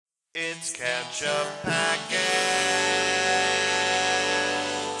It's Ketchup Packets.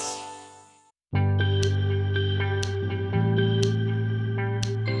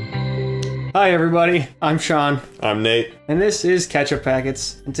 Hi everybody, I'm Sean. I'm Nate. And this is Ketchup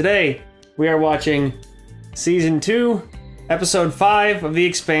Packets. And today we are watching Season 2, Episode 5 of The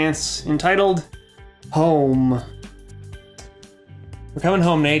Expanse, entitled Home. We're coming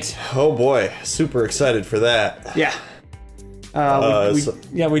home, Nate. Oh boy, super excited for that. Yeah.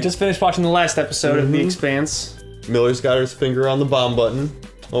 We just finished watching the last episode of The Expanse. Miller's got his finger on the bomb button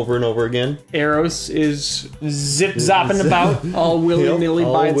over and over again. Eros is zip-zopping about all willy-nilly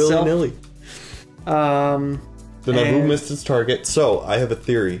by itself. Willy-nilly. The Naboo missed its target, so I have a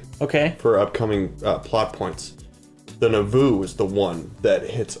theory. Okay. For upcoming plot points. The Naboo is the one that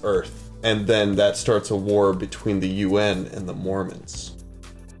hits Earth, and then that starts a war between the UN and the Mormons.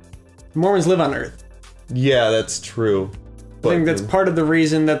 Mormons live on Earth. Yeah, that's true. I think that's part of the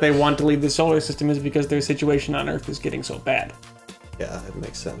reason that they want to leave the solar system is because their situation on Earth is getting so bad. Yeah, that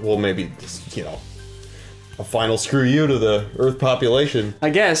makes sense. Well, maybe just, a final screw you to the Earth population.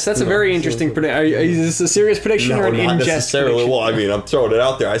 I guess that's a very interesting prediction. Is this a serious prediction or an not in-jest necessarily. prediction? Well, I mean, I'm throwing it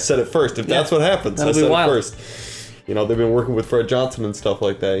out there. I said it first. If that's what happens, I said it first. They've been working with Fred Johnson and stuff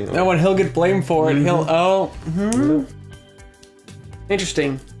like that. No, when he'll get blamed for it, he'll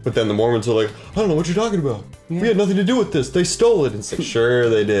Interesting. But then the Mormons are like, I don't know what you're talking about. We had nothing to do with this. They stole it. And it's like, sure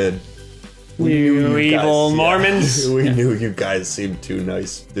they did. You evil Mormons. We knew you guys seemed too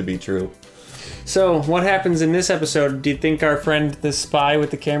nice to be true. So, what happens in this episode? Do you think our friend, the spy with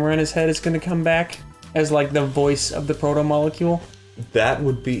the camera in his head, is going to come back as, like, the voice of the proto-molecule? That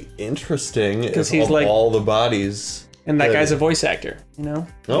would be interesting if he's like, all the bodies... And that guy's a voice actor, you know?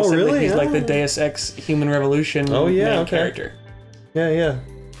 Oh, really? He's like the Deus Ex Human Revolution main character. Yeah.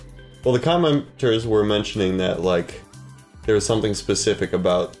 Well, the commenters were mentioning that, like, there was something specific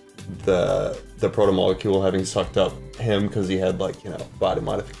about the proto-molecule having sucked up him because he had, like, body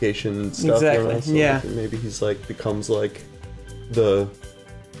modification stuff. Exactly, So yeah. like, maybe he's, like, becomes, like, the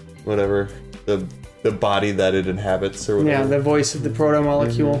body that it inhabits or whatever. Yeah, the voice of the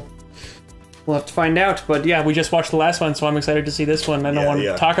proto-molecule. We'll have to find out, but yeah, we just watched the last one, so I'm excited to see this one. I don't want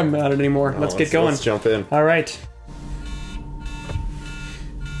to talk about it anymore. Let's get going. Let's jump in. All right.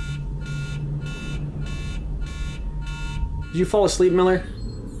 Did you fall asleep, Miller?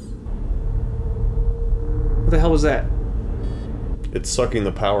 What the hell was that? It's sucking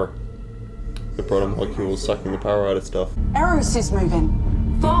the power. The proto-molecule is sucking the power out of stuff. Eros is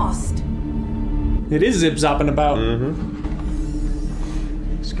moving. Fast. It is zip-zopping about.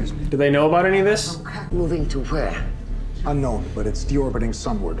 Excuse me. Do they know about any of this? Moving to where? Unknown, but it's deorbiting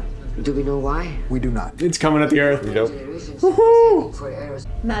sunward. Do we know why? We do not. It's coming at the Earth. Woohoo!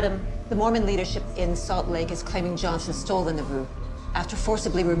 Madam, the Mormon leadership in Salt Lake is claiming Johnson stole the Naboo after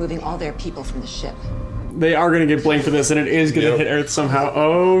forcibly removing all their people from the ship. They are going to get blamed for this, and it is going to hit Earth somehow.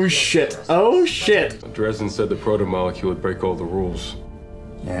 Oh, shit. Oh, shit. Dresden said the proto-molecule would break all the rules.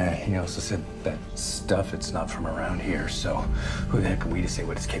 Yeah, he also said that stuff, it's not from around here, so who the heck are we to say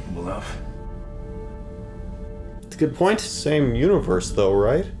what it's capable of? It's a good point. Same universe, though,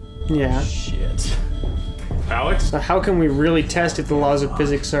 right? Yeah. Shit. Alex? So how can we really test if the laws of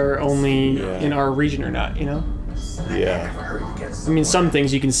physics are only in our region or not, you know? Yeah. I mean, some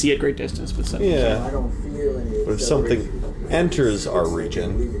things you can see at great distance, but some... Yeah. But if something enters our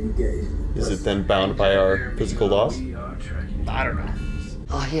region, is it then bound by our physical laws? I don't know.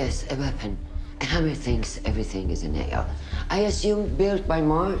 Oh yes, a weapon. A hammer thinks everything is a nail. I assume built by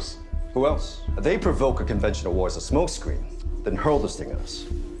Mars? Who else? They provoke a conventional war as a smokescreen, then hurl this thing at us.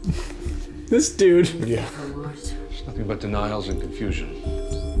 This dude. Yeah. Mars. It's nothing but denials and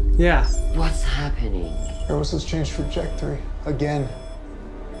confusion. Yeah. What's happening? Eros has changed trajectory again,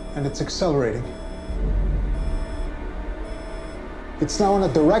 and it's accelerating. It's now on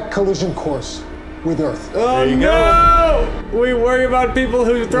a direct collision course with Earth. Oh no! We worry about people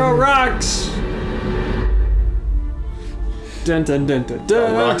who throw rocks. Dun dun dun dun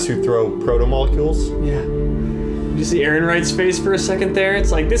dun. Rocks who throw proto-molecules? Yeah. You see Aaron Wright's face for a second there?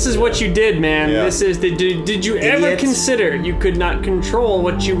 It's like, this is what you did, man. Yeah. This is the. Did you ever consider you could not control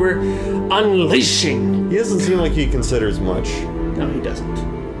what you were unleashing? He doesn't seem like he considers much. No, he doesn't.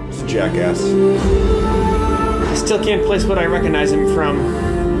 He's a jackass. I still can't place what I recognize him from.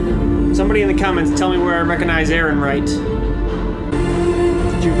 Somebody in the comments tell me where I recognize Aaron Wright.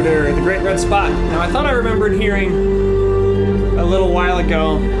 Jupiter, the Great Red Spot. Now, I thought I remembered hearing a little while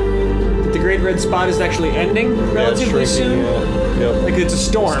ago that the Great Red Spot is actually ending relatively soon. Yep. Like it's a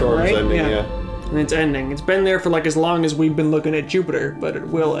storm, right? Ending, yeah. And it's ending. It's been there for like as long as we've been looking at Jupiter, but it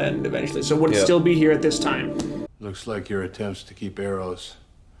will end eventually. So would it still be here at this time? Looks like your attempts to keep Eros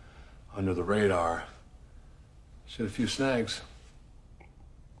Under the radar. Just a few snags.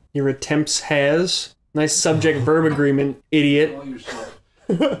 Your attempts has. Nice subject-verb agreement, idiot. Call yourself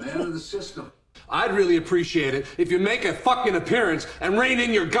man of the system. I'd really appreciate it if you make a fucking appearance and rein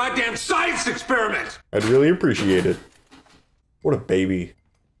in your goddamn science experiment! I'd really appreciate it. What a baby.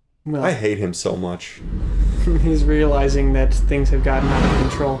 Well, I hate him so much. he's realizing that things have gotten out of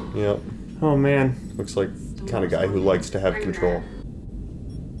control. Yep. Oh, man. Looks like the kind of guy who likes to have control.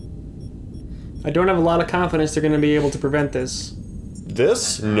 I don't have a lot of confidence they're going to be able to prevent this.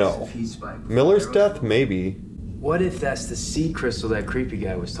 This? No. Miller's death? Maybe. What if that's the seed crystal that creepy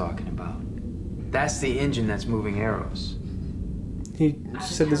guy was talking about? That's the engine that's moving arrows. He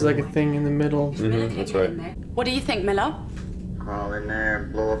said there's like a thing in the middle. Mm-hmm, that's right. What do you think, Miller? Crawl in there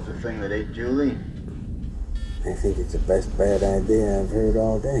and blow up the thing that ate Julie. I think it's the best bad idea I've heard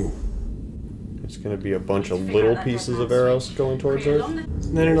all day. It's gonna be a bunch of little pieces of arrows going towards Earth.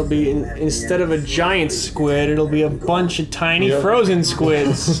 Then it'll be, instead of a giant squid, it'll be a bunch of tiny frozen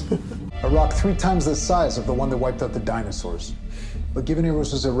squids. A rock 3 times the size of the one that wiped out the dinosaurs. But given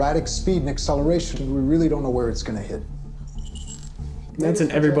Eros' erratic speed and acceleration, we really don't know where it's going to hit. That's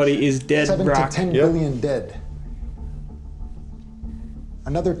an everybody is dead 7 rock. to 10 billion dead.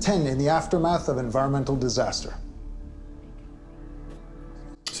 Another 10 in the aftermath of environmental disaster.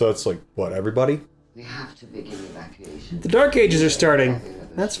 So it's like, what, everybody? We have to begin evacuation. The Dark Ages are starting.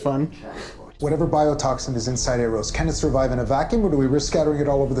 That's fun. Whatever biotoxin is inside Eros, can it survive in a vacuum, or do we risk scattering it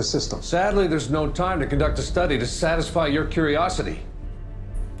all over the system? Sadly, there's no time to conduct a study to satisfy your curiosity.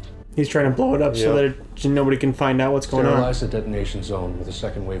 He's trying to blow it up so that nobody can find out what's going on. Sterilize the detonation zone with a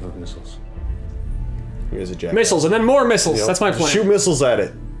second wave of missiles. Here's a jet. Missiles, and then more missiles. Yep. That's my plan. Shoot missiles at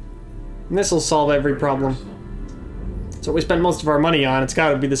it. Missiles solve every problem. That's what we spend most of our money on. It's got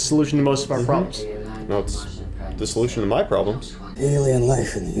to be the solution to most of our problems. No, it's the solution to my problems. Alien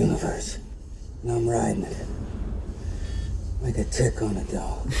life in the universe. And I'm riding it. Like a tick on a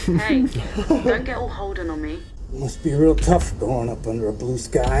dog. Hey, don't get all holding on me. Must be real tough growing up under a blue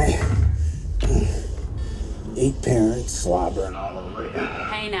sky. 8 parents slobbering all over you.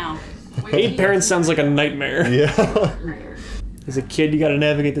 Hey now. 8 parents sounds like a nightmare. Yeah. As a kid, you got to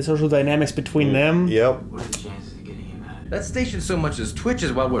navigate the social dynamics between them. Yep. That station so much as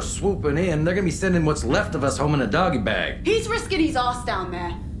twitches while we're swooping in, they're gonna be sending what's left of us home in a doggy bag. He's risking his ass down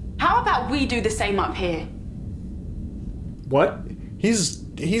there. How about we do the same up here? What? He's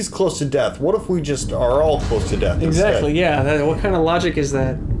close to death. What if we just are all close to death? Exactly, yeah. What kind of logic is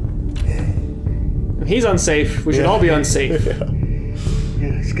that? If he's unsafe, we should all be unsafe. I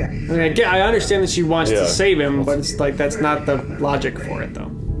mean, I understand that she wants to save him, but it's like that's not the logic for it, though.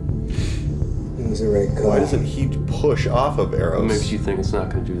 Why doesn't he push off of arrows? What makes you think it's not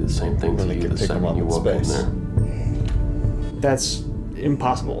going to do the same thing to you the second you walk in there? That's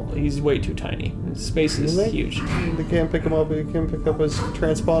impossible. He's way too tiny. His space is huge. They can't pick him up. He can pick up his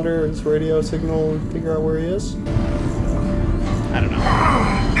transponder, his radio signal, and figure out where he is. I don't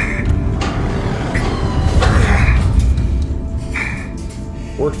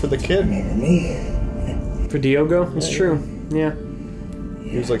know. Worked for the kid. For Diogo? It's true. Yeah.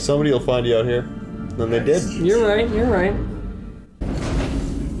 He was like, somebody will find you out here. And then they did. You're right, you're right.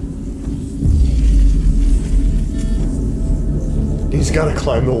 He's got to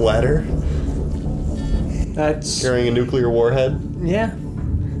climb the ladder. That's... Carrying a nuclear warhead. Yeah.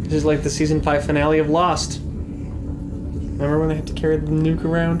 This is like the season 5 finale of Lost. Remember when they had to carry the nuke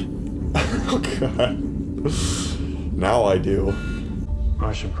around? Oh, God. Now I do.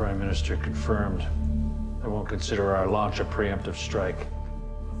 Russian Prime Minister confirmed they won't consider our launch a preemptive strike.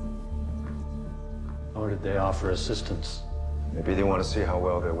 Nor did they offer assistance. Maybe they want to see how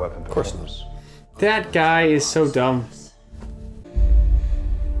well their weapon performs. That guy is so dumb.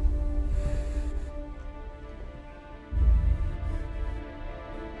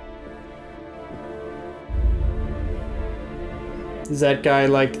 Is that guy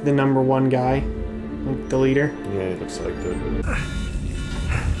like the #1 guy? Like the leader? Yeah, it looks like the...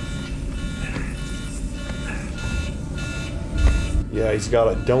 Yeah, he's got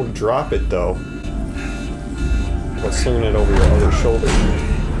it. Don't drop it, though. But slinging it over your other shoulder.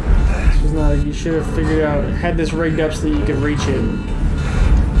 This was not... You should have figured out... Had this rigged up so that you could reach it.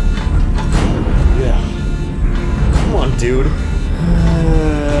 Yeah. Come on, dude.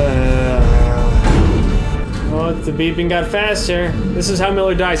 Oh, the beeping got faster. This is how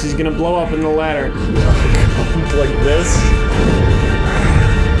Miller dies. He's gonna blow up in the ladder. Like this?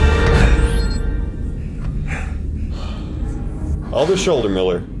 Other shoulder,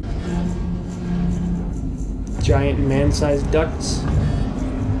 Miller. Giant man-sized ducts.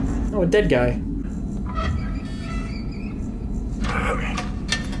 Oh, a dead guy.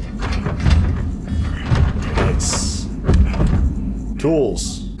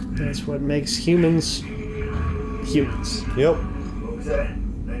 Tools. That's what makes humans humans. Yep.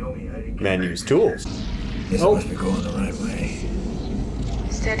 Man use tools. This must be going the right way.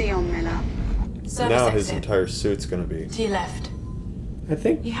 Steady on, Miller. Now his entire suit's gonna be. To your left. I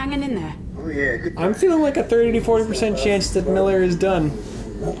think You hanging in there? Oh yeah, good. I'm feeling like a 30 to 40% chance that Miller is done.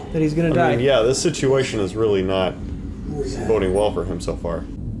 That he's gonna die. I mean, yeah, this situation is really not boding well for him so far.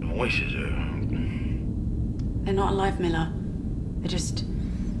 Voices are. They're not alive, Miller. They're just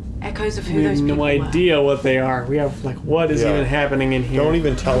echoes of who We have those people no idea what they are. We have, like, what is Yeah. even happening in here? Don't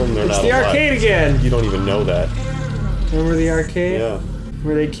even tell him they're It's not the alive. arcade again! You don't even know that. Remember the arcade? Yeah.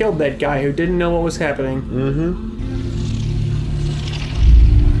 Where they killed that guy who didn't know what was happening. Mm-hmm.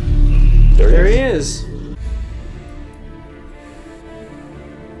 There he is.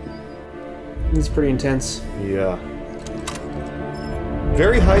 It's pretty intense. Yeah.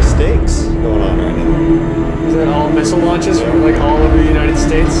 Very high stakes going on right now. Is that all missile launches from like all over the United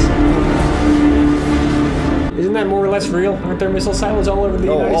States? Isn't that more or less real? Aren't there missile silos all over the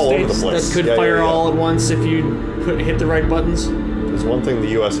United all over the States place. that could Yeah, fire yeah, yeah. all at once if you hit the right buttons? There's one thing the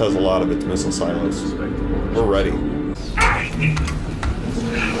U.S. has a lot of, it's missile silos. We're ready.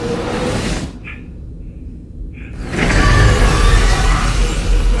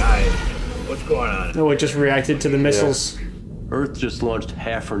 What's going on? Oh, it just reacted to the missiles. Earth just launched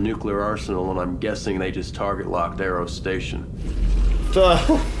half her nuclear arsenal, and I'm guessing they just target locked Arrow Station.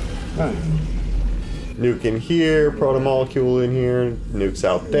 Nuke in here, protomolecule in here, nukes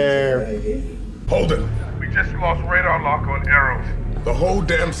out there. Hold it. We just lost radar lock on Arrows. The whole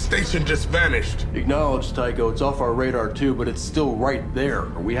damn station just vanished. Acknowledged, Tycho. It's off our radar too, but it's still right there.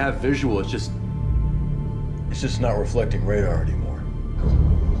 We have visual. It's just not reflecting radar anymore.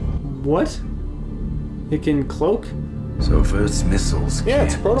 What? It can cloak? So if Earth's missiles Yeah,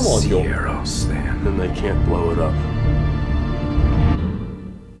 it's a protomolecule. Arrows, Then they can't blow it up.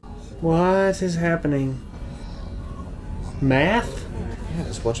 What is happening? Math? Yeah,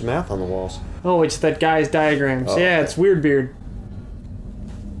 there's a bunch of math on the walls. Oh, it's that guy's diagrams. Oh, yeah, okay. it's Weird Beard.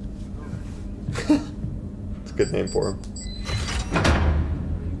 It's a good name for him.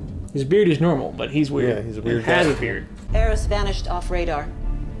 His beard is normal, but he's weird. Yeah, he's a weird and has guy. a beard. Eros vanished off radar.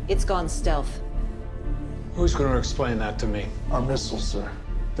 It's gone stealth. Who's going to explain that to me? Our missiles, sir.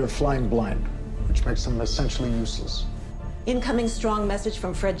 They're flying blind, which makes them essentially useless. Incoming strong message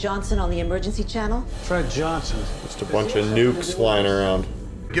from Fred Johnson on the emergency channel. Fred Johnson. Just a bunch of nukes flying around.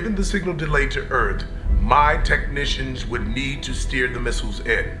 Given the signal delay to Earth, my technicians would need to steer the missiles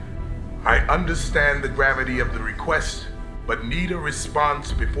in. I understand the gravity of the request, but need a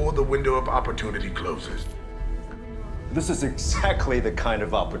response before the window of opportunity closes. This is exactly the kind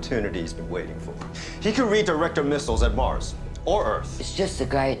of opportunity he's been waiting for. He can redirect our missiles at Mars or Earth. It's just a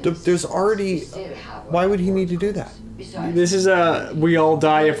guide. There's already... Why would he need to do that? This is a we all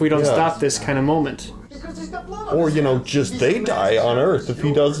die if we don't Yeah. stop this kind of moment. Or, you know, just they die on Earth if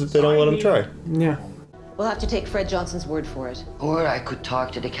he does, if they don't let him try. Yeah. We'll have to take Fred Johnson's word for it. Or I could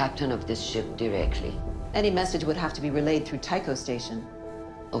talk to the captain of this ship directly. Any message would have to be relayed through Tycho Station.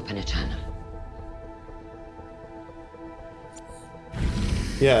 Open a channel.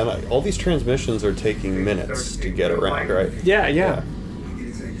 Yeah, and all these transmissions are taking minutes to get around, right? Yeah.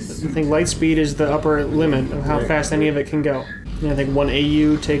 I think light speed is the upper limit of how Right. fast any of it can go. Yeah, I think 1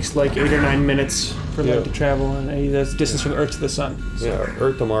 AU takes like 8 or 9 minutes for light Yeah. to travel, and that's distance from Earth to the Sun. So. Yeah,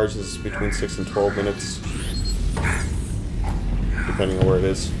 Earth to Mars is between 6 and 12 minutes. Depending on where it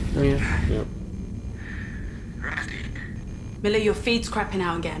is. Oh, yeah. Yep. Miller, your feed's crapping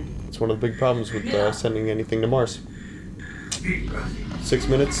out again. It's one of the big problems with sending anything to Mars. 6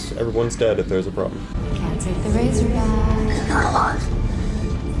 minutes, everyone's dead if there's a problem. Can't take the razor back. You're not alive.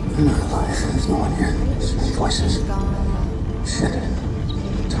 You're not alive. There's no one here. There's just voices. Shit.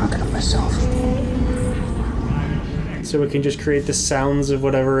 I'm talking to myself. So it can just create the sounds of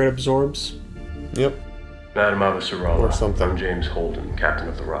whatever it absorbs. Yep. Madam Avasarala, Or something. I'm James Holden, captain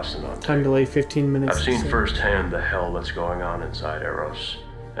of the Rocinante. Time delay 15 minutes. I've seen so- firsthand the hell that's going on inside Eros,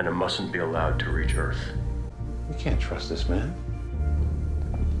 and it mustn't be allowed to reach Earth. We can't trust this man.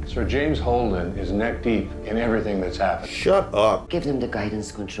 Sir James Holden is neck deep in everything that's happened. Shut up. Give them the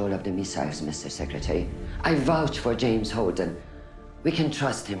guidance control of the missiles, Mr. Secretary. I vouch for James Holden. We can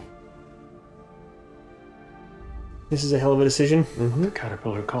trust him. This is a hell of a decision. The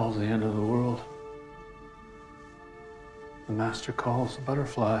caterpillar calls the end of the world. The master calls the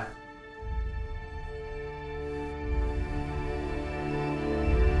butterfly.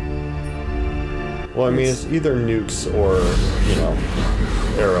 Well, I mean, it's either nukes or, you know,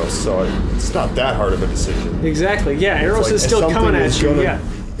 arrows, so it's not that hard of a decision. Exactly. Yeah, It's Eros like, is still something coming is at you. gonna- Yeah.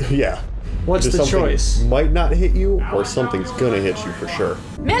 Yeah. What's Either the something choice? might not hit you, or something's gonna hit you for sure.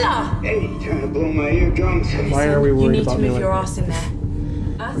 Miller! Hey, you trying to blow my eardrums? Why are we You worried need to about move Miller? your ass in there.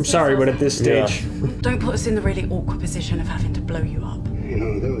 I'm sorry, but at this stage... Don't put us in the really awkward position of having to blow you up. You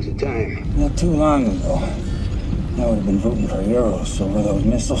know, there was a time. Not too long ago, I would have been voting for Euros over those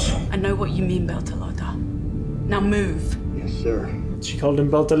missiles. I know what you mean, Beltalowda. Now move. Yes, sir. She called him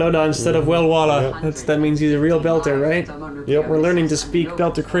Beltalowda instead of Welwala. That means he's a real Belter, right? Yep. We're learning to speak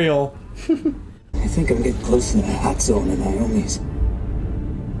Belter Creole. I think I'm getting close to the hot zone in Naomi's.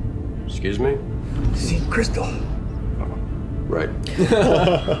 Excuse me? See, Crystal. Right.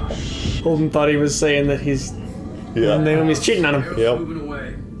 Holden thought he was saying that he's... Naomi's cheating on him. Yep. Moving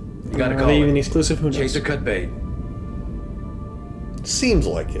away. You gotta Are call they it. even exclusive? Who knows? Chase or cut bait. Seems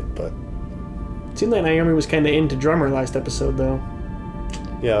like it, but... It seemed like Naomi was kind of into drummer last episode, though.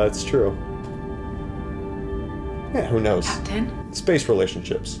 Yeah, that's true. Yeah, who knows? Captain? Space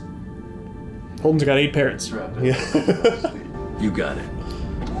relationships. Holden's got 8 parents. Yeah. You got it.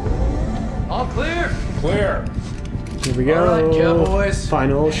 All clear? Clear. Here we go. All right, cowboys.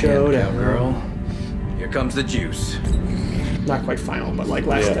 Final showdown. Girl. Here comes the juice. Not quite final, but like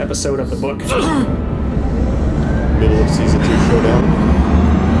last episode of the book. Middle of season 2 showdown.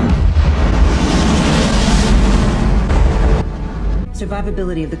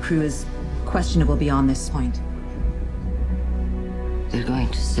 Survivability of the crew is questionable beyond this point. They're going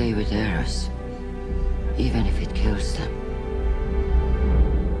to stay with Eros, even if it kills them.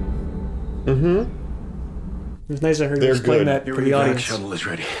 Mm-hmm. It was nice of her to explain that for the audience. Shuttle is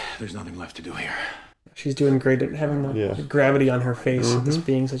ready. There's nothing left to do here. She's doing great at having the gravity on her face, this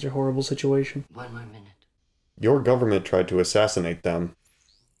being such a horrible situation. 1 more minute. Your government tried to assassinate them.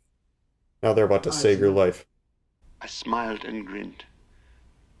 Now they're about to save your life. I smiled and grinned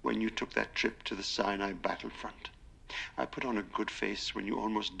when you took that trip to the Sinai battlefront. I put on a good face when you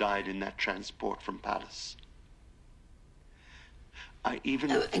almost died in that transport from Palace. I even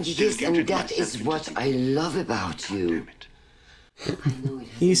And yes, and that is what I love about you.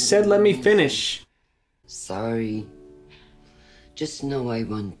 He said, let me finish. Sorry. Just know I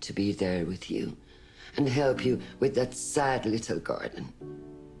want to be there with you and help you with that sad little garden.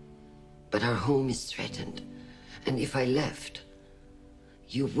 But our home is threatened, and if I left,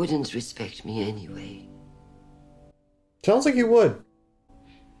 you wouldn't respect me anyway. Sounds like you would.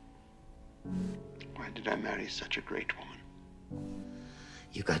 Why did I marry such a great woman?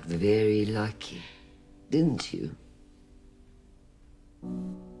 You got very lucky, didn't you?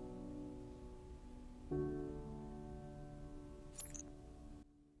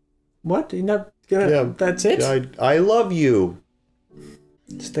 What? You're not gonna... That's it? I love you.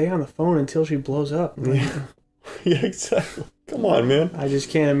 Stay on the phone until she blows up. Yeah, exactly. Come on, man. I just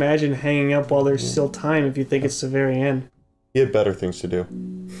can't imagine hanging up while there's still time if you think it's the very end. You had better things to do.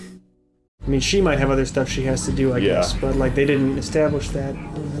 I mean, she might have other stuff she has to do, I guess, but like they didn't establish that.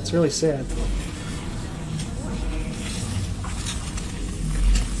 That's really sad.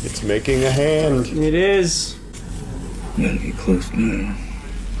 It's making a hand. It is. You gotta get close now.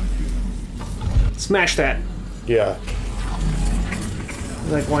 Smash that. Yeah.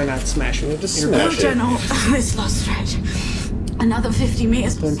 Like, why not smash it? Just Smash it. General, this last stretch. Another 50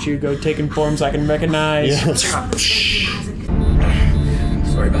 meters. Don't you go taking forms I can recognize. Yeah.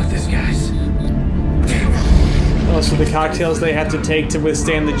 Sorry about this, guys. Also, the cocktails they have to take to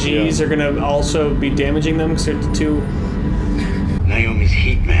withstand the G's are gonna also be damaging them because they're too... Naomi's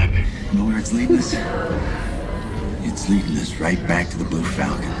heat map. You know where it's leading us? It's leading us right back to the Blue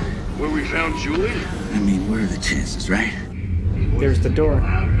Falcon. Where we found Julie? I mean, what are the chances, right? There's the door.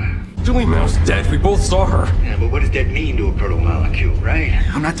 Julie Mao's dead. We both saw her. Yeah, but what does that mean to a proto-molecule, right?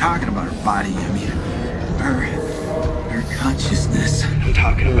 I'm not talking about her body. I mean, her consciousness. I'm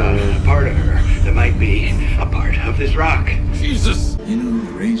talking about a part of her that might be a part of this rock. Jesus! You know,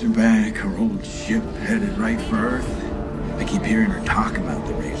 the Razorback, her old ship headed right for Earth. I keep hearing her talk about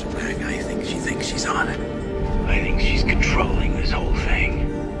the Razorback. I think she thinks she's on it. I think she's controlling this whole thing.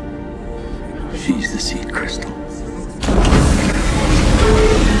 She's the seed crystal.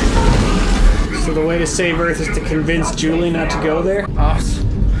 So the way to save Earth is to convince Julie not to go there? Boss,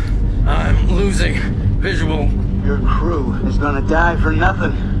 I'm losing visual. Your crew is gonna die for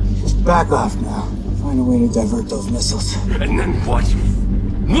nothing. Just back off now. Find a way to divert those missiles. And then what?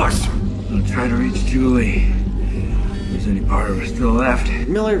 What? I'll try to reach Julie. If there's any part of her still left.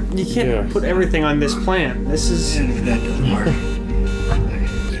 Miller, you can't put everything on this plan. This is... And if that doesn't work...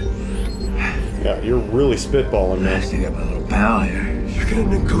 Yeah, you're really spitballing, man. I got my little pal here. You're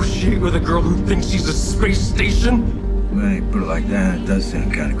gonna negotiate with a girl who thinks she's a space station? When you put it like that, it does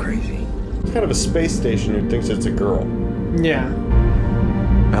sound kind of crazy. It's kind of a space station who thinks it's a girl. Yeah.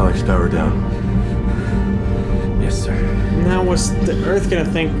 Alex, power down. Yes, sir. Now what's the Earth gonna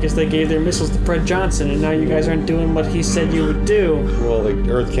think because they gave their missiles to Fred Johnson and now you guys aren't doing what he said you would do? Well, like,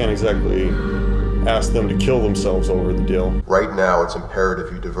 Earth can't exactly ask them to kill themselves over the deal. Right now, it's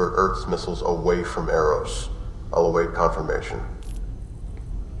imperative you divert Earth's missiles away from Eros. I'll await confirmation.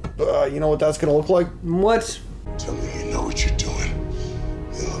 You know what that's gonna look like? What? Tell me you know what you're doing,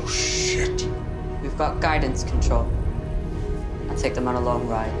 you little shit. We've got guidance control. I'll take them on a long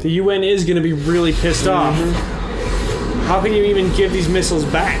ride. The UN is gonna be really pissed off. How can you even give these missiles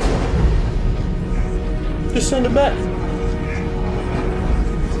back? Just send it back.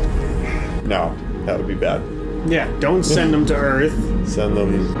 No, that would be bad. Yeah, don't send them to Earth. Send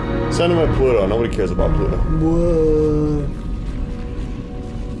them at Pluto. Nobody cares about Pluto. Whoa.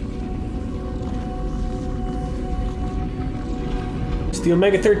 It's the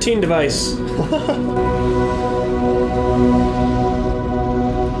Omega-13 device.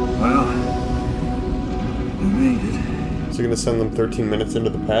 Well, we made it. So you're gonna send them 13 minutes into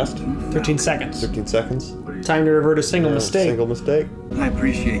the past? 13 seconds. 13 seconds? Time to revert a single mistake. Single mistake. I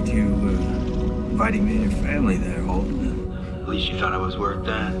appreciate you inviting me and your family there, Holden. At least you thought I was worth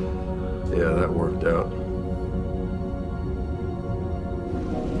that. Yeah, that worked out.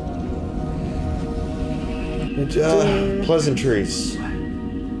 Pleasantries.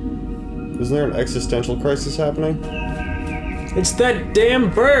 Isn't there an existential crisis happening? It's that damn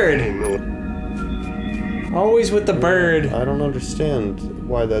bird! Always with the bird. I don't understand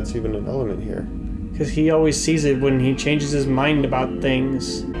why that's even an element here. Because he always sees it when he changes his mind about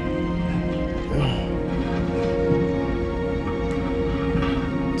things.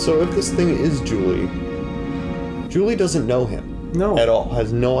 So if this thing is Julie, Julie doesn't know him. No. At all.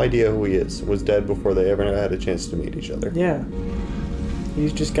 Has no idea who he is. Was dead before they ever had a chance to meet each other. Yeah.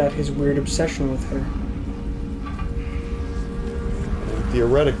 He's just got his weird obsession with her.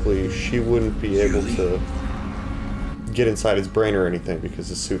 Theoretically, she wouldn't be able to get inside his brain or anything because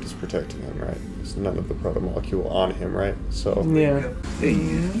his suit is protecting him, right? There's none of the protomolecule on him, right? So yeah. Hey,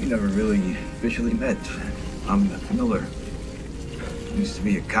 we never really officially met. I'm Miller. Used to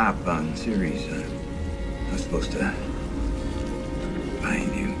be a cop on series. I was supposed to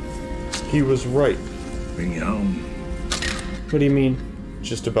find you. He was right. Bring you home. What do you mean?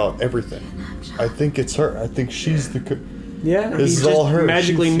 Just about everything. I think it's her. I think she's the... Yeah, this is just all her.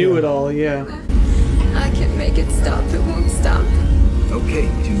 Magically knew it all, yeah. I can make it stop. It won't stop. Okay,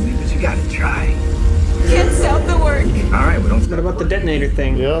 Julie, but you gotta try. Can't stop the work. All right, we don't. What about the detonator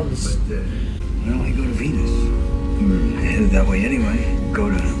thing? Yeah. But why don't we go to Venus? We're headed that way anyway. Go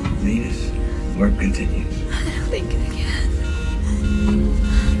to Venus. Work continues. I don't think I can.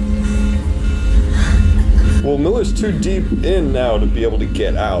 Well, Miller's too deep in now to be able to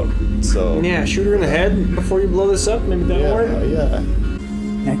get out, so... Yeah, shoot her in the head before you blow this up, maybe that'll work? Yeah.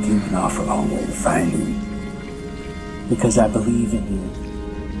 I came off a long way to find you. Because I believe in you.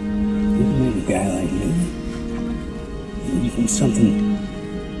 You need a guy like me. Even something...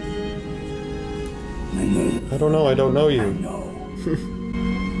 I know. I don't know you. I know.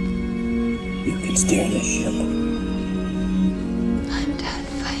 You can steer this ship. I'm done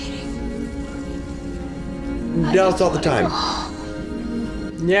fighting. Doubts all the time.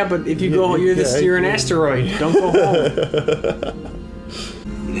 Yeah, but if you go, you're an asteroid. Don't go home.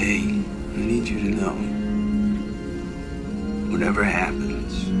 Hey, I need you to know. Whatever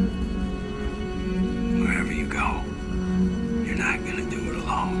happens, wherever you go, you're not gonna do it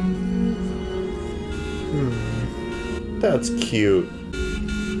alone. That's cute.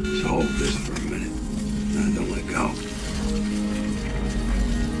 So hold this for a minute. Don't let go.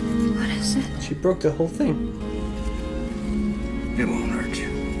 What is it? She broke the whole thing. It won't hurt you.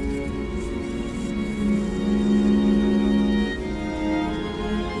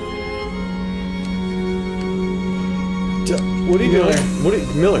 What are you doing?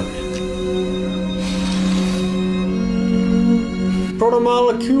 Miller?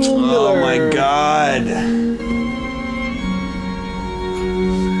 Protomolecule Miller. Oh my god.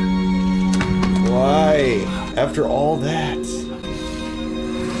 Why? After all that?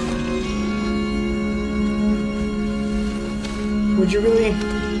 Would you really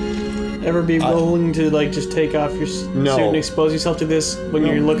ever be willing to like just take off your suit and expose yourself to this when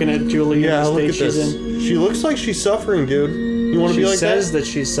you're looking at Julie and the state she's in? She looks like she's suffering, dude. You want to be like that? She says that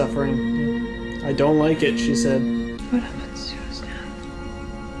she's suffering. I don't like it, she said. What about Susan?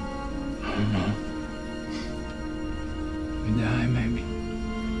 I don't know. We die, maybe.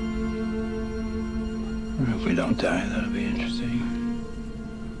 Or if we don't die, that'll be interesting.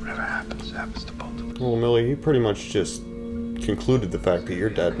 Whatever happens, happens to both of us. Well, Millie, you pretty much just concluded the fact that you're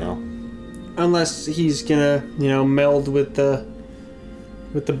dead now. Unless he's gonna, meld with the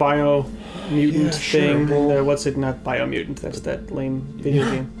with the bio mutant thing. sure, well- What's it? Not bio mutant. That's that lame video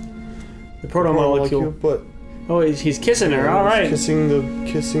game. The proto molecule. But oh, he's kissing her. All right. kissing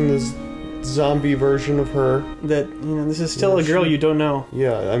this zombie version of her. That this is still a girl you don't know.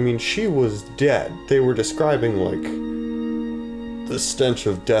 Yeah, I mean, she was dead. They were describing like the stench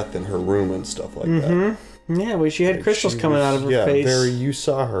of death in her room and stuff like that. Yeah, well, she had crystals coming out of her face. Yeah, you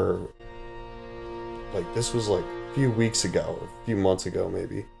saw her. Like this was like a few weeks ago, or a few months ago,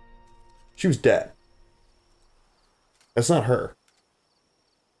 maybe. She was dead. That's not her.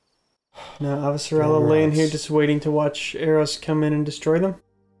 Now, Avasarala laying here just waiting to watch Eros come in and destroy them.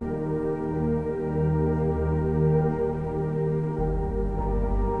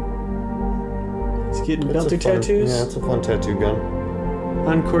 He's getting belter tattoos. Yeah, it's a fun tattoo gun.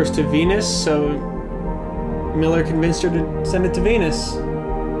 On course to Venus, so Miller convinced her to send it to Venus.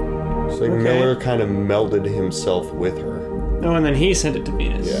 It's like Miller kind of melded himself with her. Oh, and then he sent it to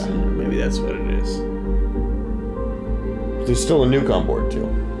Venus. Yeah. Maybe that's what it is. There's still a nuke on board, too.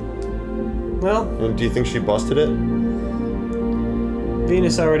 Well... And do you think she busted it?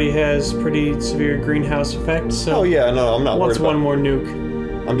 Venus already has pretty severe greenhouse effect, so... Oh, yeah, no, I'm not worried what's about one more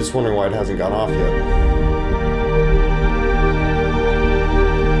nuke? I'm just wondering why it hasn't gone off yet.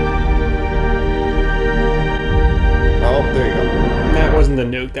 Oh, there you go. That wasn't the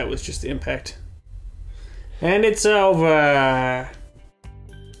nuke, that was just the impact. And it's over!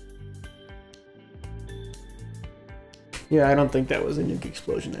 Yeah, I don't think that was a nuke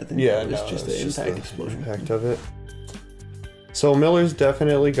explosion. I think that was just the impact explosion. Impact of it. So Miller's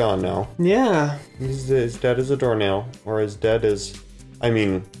definitely gone now. Yeah. He's as dead as a doornail, or as dead as... I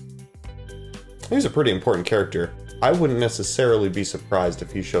mean, he's a pretty important character. I wouldn't necessarily be surprised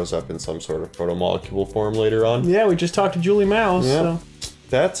if he shows up in some sort of proto-molecule form later on. Yeah, we just talked to Julie Mouse, yeah.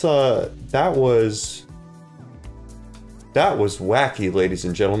 so... That was wacky, ladies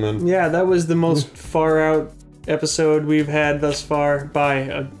and gentlemen. Yeah, that was the most far-out episode we've had thus far by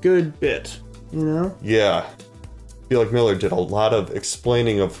a good bit, you know? Yeah. I feel like Miller did a lot of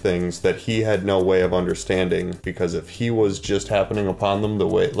explaining of things that he had no way of understanding, because if he was just happening upon them the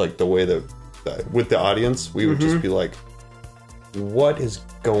way that with the audience, we would just be like, what is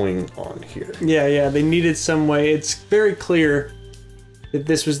going on here? Yeah, they needed some way. It's very clear that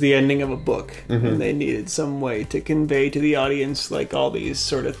this was the ending of a book, and they needed some way to convey to the audience like all these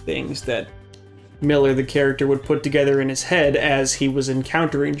sort of things that Miller, the character, would put together in his head as he was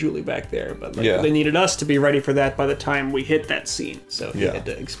encountering Julie back there. But they needed us to be ready for that by the time we hit that scene, so he had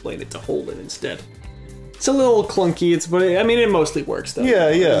to explain it to Holden instead. It's a little clunky, but I mean, it mostly works though.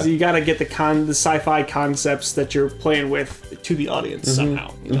 Yeah. You got to get the sci-fi concepts that you're playing with to the audience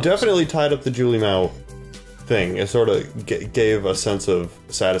somehow. You know? Definitely tied up the Julie Mao thing. It sort of gave a sense of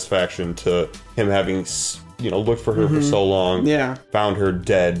satisfaction to him having, looked for her for so long. Yeah. Found her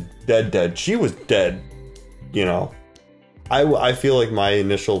dead. She was dead. I feel like my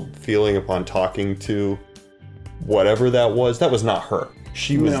initial feeling upon talking to whatever that was not her.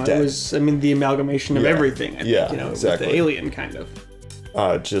 She was dead. It was, the amalgamation of everything. I think, exactly. With the alien kind of.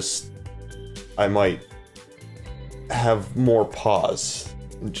 I might have more pause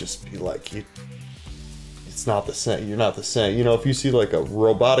and just be like, it's not the same. You're not the same. If you see like a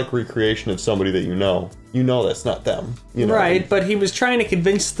robotic recreation of somebody that you know that's not them. Right, but he was trying to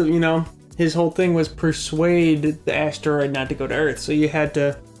convince his whole thing was persuade the asteroid not to go to Earth. So you had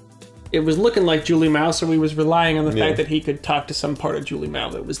to. It was looking like Julie Mao, so he was relying on the fact that he could talk to some part of Julie Mao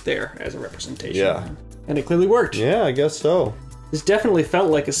that was there as a representation. Yeah. And it clearly worked. Yeah, I guess so. This definitely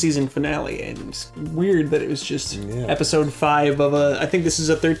felt like a season finale, and it's weird that it was just episode 5 of I think this is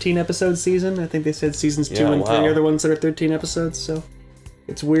a 13-episode season. I think they said seasons 2 and 3 are the ones that are 13 episodes, so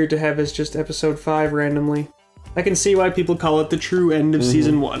it's weird to have as just episode 5 randomly. I can see why people call it the true end of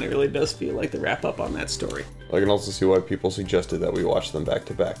season 1. It really does feel like the wrap-up on that story. I can also see why people suggested that we watch them back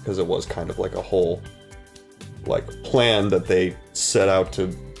to back, because it was kind of like a whole plan that they set out to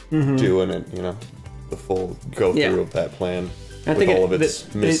do, and it, the full go-through of that plan. I think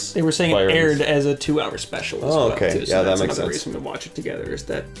they were saying it aired as a 2-hour special as well, okay. too, so yeah, that's that makes another sense. reason to watch it together, is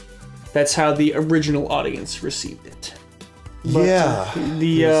that's how the original audience received it. But,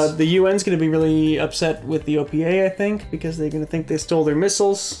 the UN's going to be really upset with the OPA, I think, because they're going to think they stole their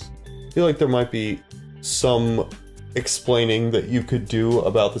missiles. I feel like there might be some explaining that you could do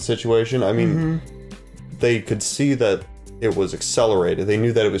about the situation. I mean, they could see that it was accelerated. They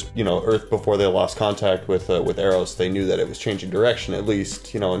knew that it was, Earth before they lost contact with Eros. They knew that it was changing direction, at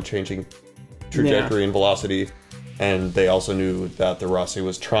least, and changing trajectory and velocity. And they also knew that the Rossi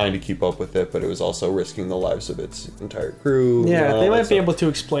was trying to keep up with it, but it was also risking the lives of its entire crew. Yeah, they might be able to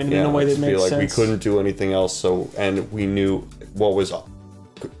explain it in a way that makes sense. We couldn't do anything else, and we knew what was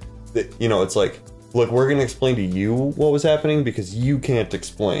you know, it's like, look, we're going to explain to you what was happening because you can't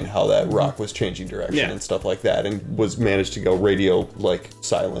explain how that rock was changing direction and stuff like that, and was managed to go radio like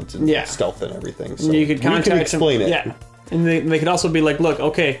silent and stealth and everything. So you could contact we can explain him. it. Yeah, and they could also be like, look,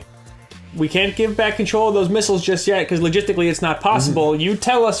 okay, we can't give back control of those missiles just yet because logistically it's not possible. You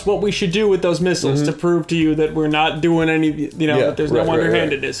tell us what we should do with those missiles to prove to you that we're not doing any, you know, that there's no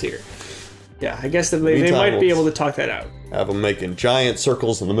underhandedness here. Yeah, I guess that they might be able to talk that out. Have them making giant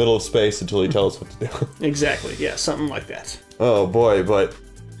circles in the middle of space until he tells us what to do. Exactly. Yeah, something like that. Oh boy, but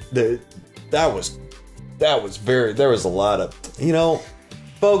that was very. There was a lot of, you know,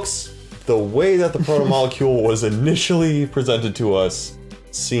 folks. The way that the protomolecule was initially presented to us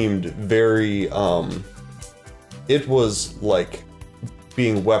seemed very. It was like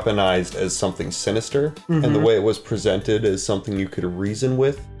being weaponized as something sinister, and the way it was presented as something you could reason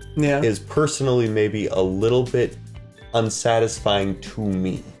with. Is personally maybe a little bit unsatisfying to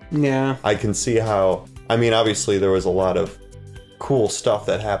me. Yeah. I can see how, I mean, obviously there was a lot of cool stuff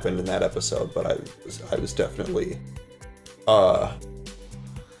that happened in that episode, but I was definitely,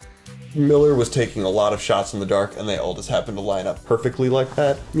 Miller was taking a lot of shots in the dark and they all just happened to line up perfectly like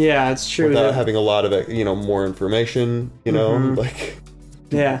that. Yeah, it's true. Without having a lot of, you know, more information, you know, like,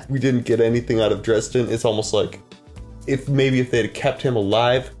 we didn't get anything out of Dresden. It's almost like, if they'd have kept him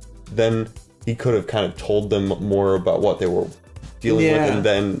alive, then he could have kind of told them more about what they were dealing with, and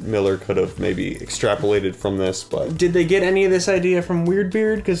then Miller could have maybe extrapolated from this. But did they get any of this idea from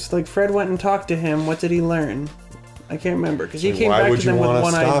Weirdbeard? Because like Fred went and talked to him. What did he learn? I can't remember because he came back to them with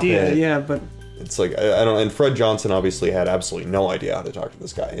one idea. Yeah, but it's like I don't. And Fred Johnson obviously had absolutely no idea how to talk to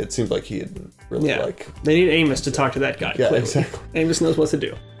this guy. It seemed like he had really like. They need Amos to talk to that guy. Yeah, clearly. exactly. Amos knows what to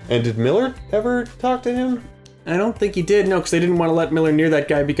do. And did Miller ever talk to him? I don't think he did. No, because they didn't want to let Miller near that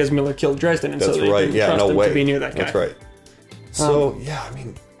guy because Miller killed Dresden, and That's so they right. didn't Yeah, trust no him way. to be near that guy. That's right. So yeah, I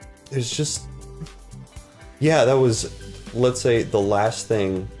mean, there's just that was, let's say, the last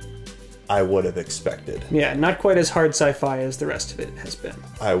thing I would have expected. Yeah, not quite as hard sci-fi as the rest of it has been.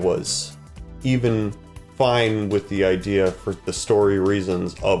 I was even fine with the idea for the story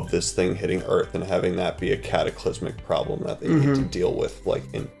reasons of this thing hitting Earth and having that be a cataclysmic problem that they need to deal with, like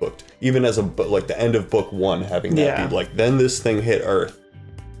in even as like the end of book 1, having that be like, then this thing hit Earth.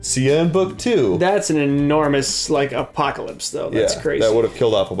 See ya in book 2. That's an enormous like apocalypse, though. That's crazy. That would have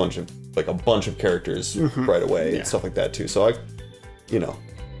killed off a bunch of characters right away and stuff like that too. So you know,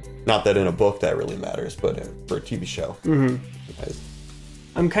 not that in a book that really matters, but for a TV show.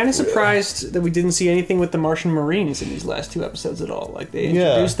 I'm kind of surprised that we didn't see anything with the Martian Marines in these last 2 episodes at all. Like, they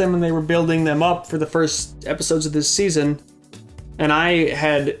introduced them and they were building them up for the first episodes of this season. And I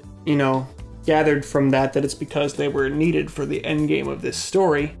had, you know, gathered from that it's because they were needed for the end game of this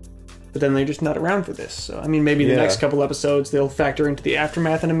story. But then they're just not around for this. So, I mean, maybe the next couple episodes they'll factor into the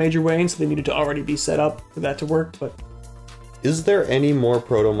aftermath in a major way, and so they needed to already be set up for that to work, but... Is there any more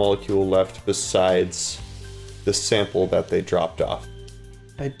protomolecule left besides the sample that they dropped off?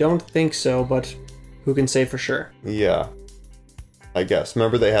 I don't think so, but who can say for sure? Yeah, I guess.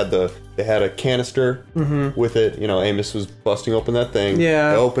 Remember they had a canister with it. You know, Amos was busting open that thing.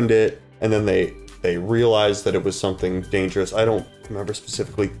 Yeah. They opened it, and then they realized that it was something dangerous. I don't remember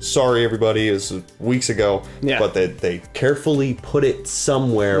specifically. Sorry, everybody. It was weeks ago. Yeah. But they carefully put it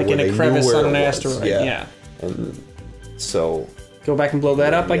somewhere like where in a they crevice knew where on an it was. asteroid. Yeah. And so go back and blow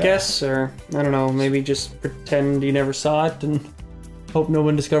that up, I guess, or I don't know. Maybe just pretend you never saw it and hope no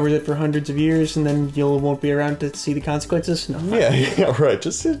one discovers it for hundreds of years, and then you won't be around to see the consequences. No. Yeah, right.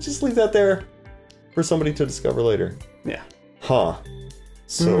 Just leave that there for somebody to discover later. Yeah. Huh.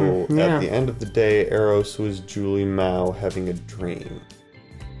 So at the end of the day, Eros was Julie Mao having a dream.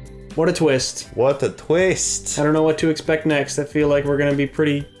 What a twist. What a twist. I don't know what to expect next. I feel like we're going to be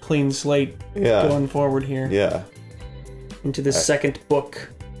pretty clean slate going forward here. Yeah. Into the second book.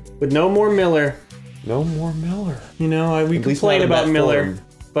 With no more Miller. No more Miller. You know, we complain about Miller,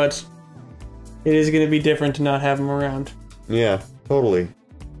 but it is going to be different to not have him around. Yeah, totally.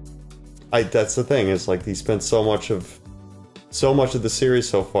 That's the thing, is like he spent so much of the series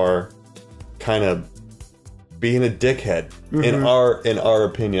so far kind of being a dickhead in our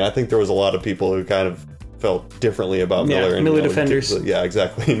opinion. I think there was a lot of people who kind of felt differently about Miller. And Miller defenders. Yeah,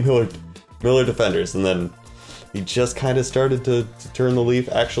 exactly. Miller defenders. And then he just kind of started to turn the leaf.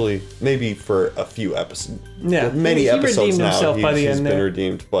 Actually, maybe for a few episodes. Yeah, many episodes now. He's been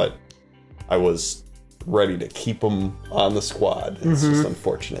redeemed, but I was ready to keep him on the squad. It's just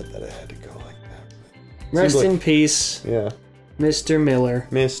unfortunate that it had to go like that. Rest in peace. Yeah. Mr. Miller.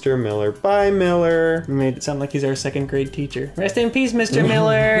 Mr. Miller. Bye, Miller. Made it sound like he's our second grade teacher. Rest in peace, Mr.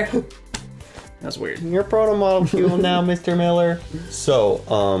 Miller. That's weird. You're proto molecule now, Mr. Miller. So,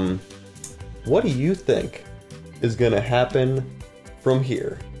 what do you think is going to happen from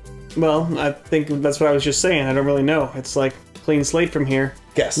here? Well, I think that's what I was just saying. I don't really know. It's like clean slate from here.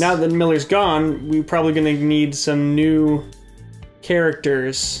 Yes. Now that Miller's gone, we're probably going to need some new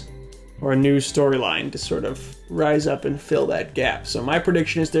characters or a new storyline to sort of rise up and fill that gap. So my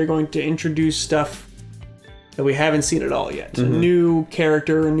prediction is they're going to introduce stuff that we haven't seen at all yet. A new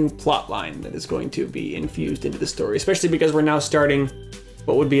character, a new plot line that is going to be infused into the story, especially because we're now starting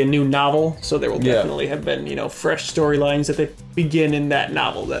what would be a new novel, so there will definitely have been, you know, fresh storylines that they begin in that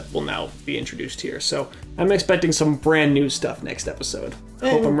novel that will now be introduced here. So I'm expecting some brand new stuff next episode. I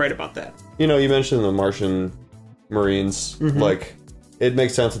hope I'm right about that. You know, you mentioned the Martian Marines. Like, it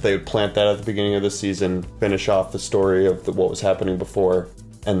makes sense that they would plant that at the beginning of the season, finish off the story of what was happening before,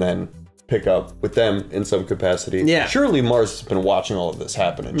 and then pick up with them in some capacity. Yeah. Surely Mars has been watching all of this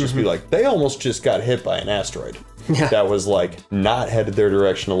happen and just be like, they almost just got hit by an asteroid. Yeah. That was, like, not headed their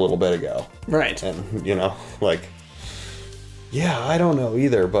direction a little bit ago. Right. And, you know, like, yeah, I don't know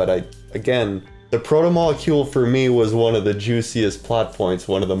either, but again, the proto-molecule for me was one of the juiciest plot points,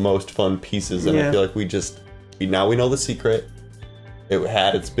 one of the most fun pieces, and I feel like now we know the secret. It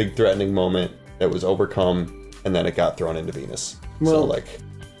had its big threatening moment, it was overcome, and then it got thrown into Venus. Well, so, like,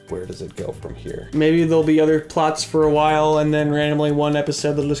 where does it go from here? Maybe there'll be other plots for a while, and then randomly one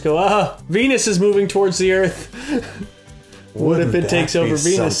episode they'll just go, Venus is moving towards the Earth. What if it takes over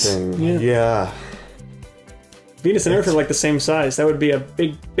Venus? Yeah. Venus and Earth are like the same size. That would be a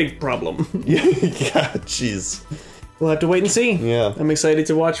big, big problem. Yeah, jeez. We'll have to wait and see. Yeah. I'm excited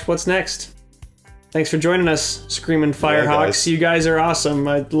to watch what's next. Thanks for joining us, Screaming Firehawks. You guys are awesome.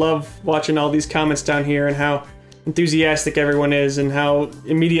 I love watching all these comments down here and how enthusiastic everyone is and how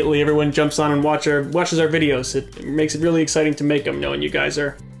immediately everyone jumps on and watches our videos. It makes it really exciting to make them, knowing you guys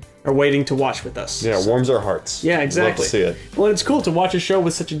are waiting to watch with us. Yeah, warms our hearts. Yeah, exactly. Love to see it. Well, it's cool to watch a show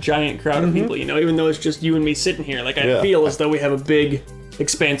with such a giant crowd of people, you know, even though it's just you and me sitting here. Like, I feel as though we have a big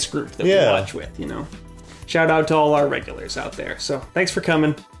Expanse group that we watch with, you know. Shout out to all our regulars out there. So, thanks for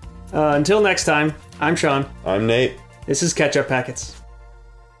coming. Until next time, I'm Sean. I'm Nate. This is Ketchup Packets.